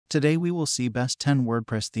Today we will see best 10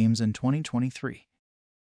 WordPress themes in 2023.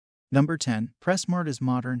 Number 10. Pressmart is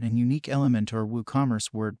modern and unique Elementor Woocommerce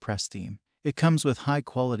WordPress theme. It comes with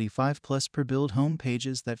high-quality 5+ per build home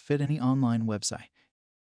pages that fit any online website.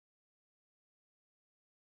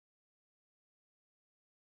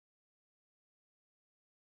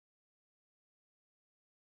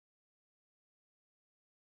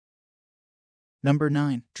 Number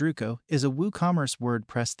 9. Druco is a WooCommerce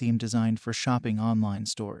WordPress theme designed for shopping online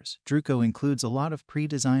stores. Druco includes a lot of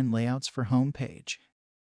pre-designed layouts for home page.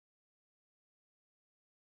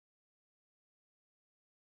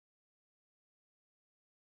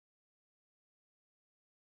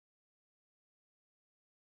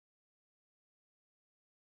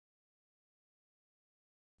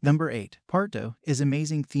 Number 8. Partdo is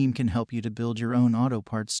amazing theme can help you to build your own auto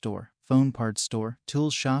parts store, phone parts store,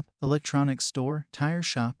 tools shop, electronics store, tire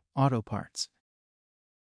shop, auto parts.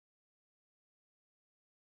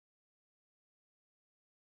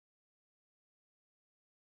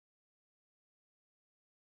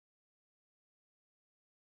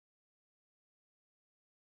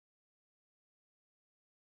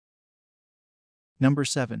 Number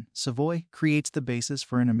 7. Savoy creates the basis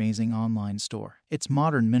for an amazing online store. Its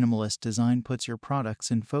modern minimalist design puts your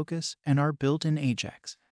products in focus and are built in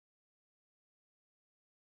Ajax.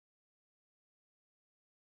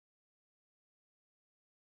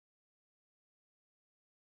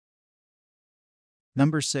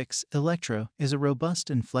 Number 6. Electro is a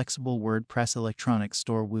robust and flexible WordPress electronics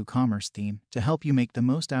store WooCommerce theme to help you make the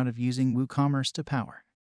most out of using WooCommerce to power.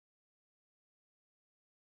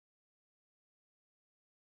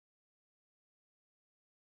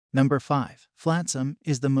 Number 5. Flatsome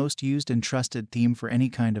is the most used and trusted theme for any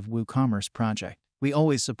kind of WooCommerce project. We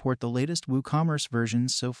always support the latest WooCommerce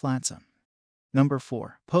versions, so Flatsome. Number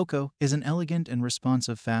 4. Poco is an elegant and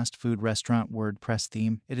responsive fast food restaurant WordPress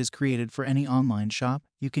theme. It is created for any online shop.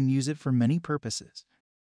 You can use it for many purposes.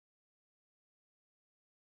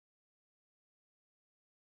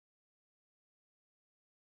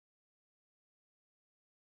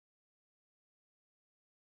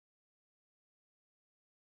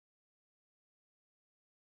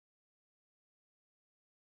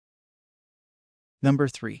 Number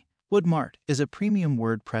 3. WoodMart is a premium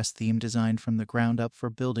WordPress theme designed from the ground up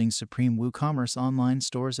for building supreme WooCommerce online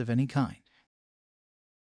stores of any kind.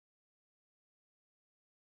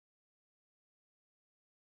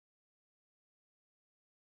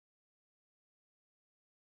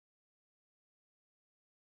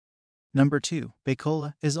 Number 2.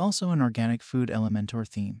 Bacola is also an organic food Elementor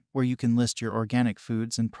theme, where you can list your organic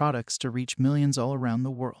foods and products to reach millions all around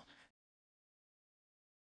the world.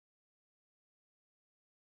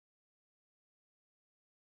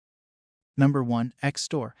 Number 1.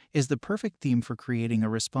 XStore is the perfect theme for creating a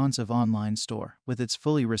responsive online store. With its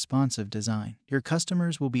fully responsive design, your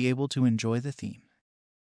customers will be able to enjoy the theme.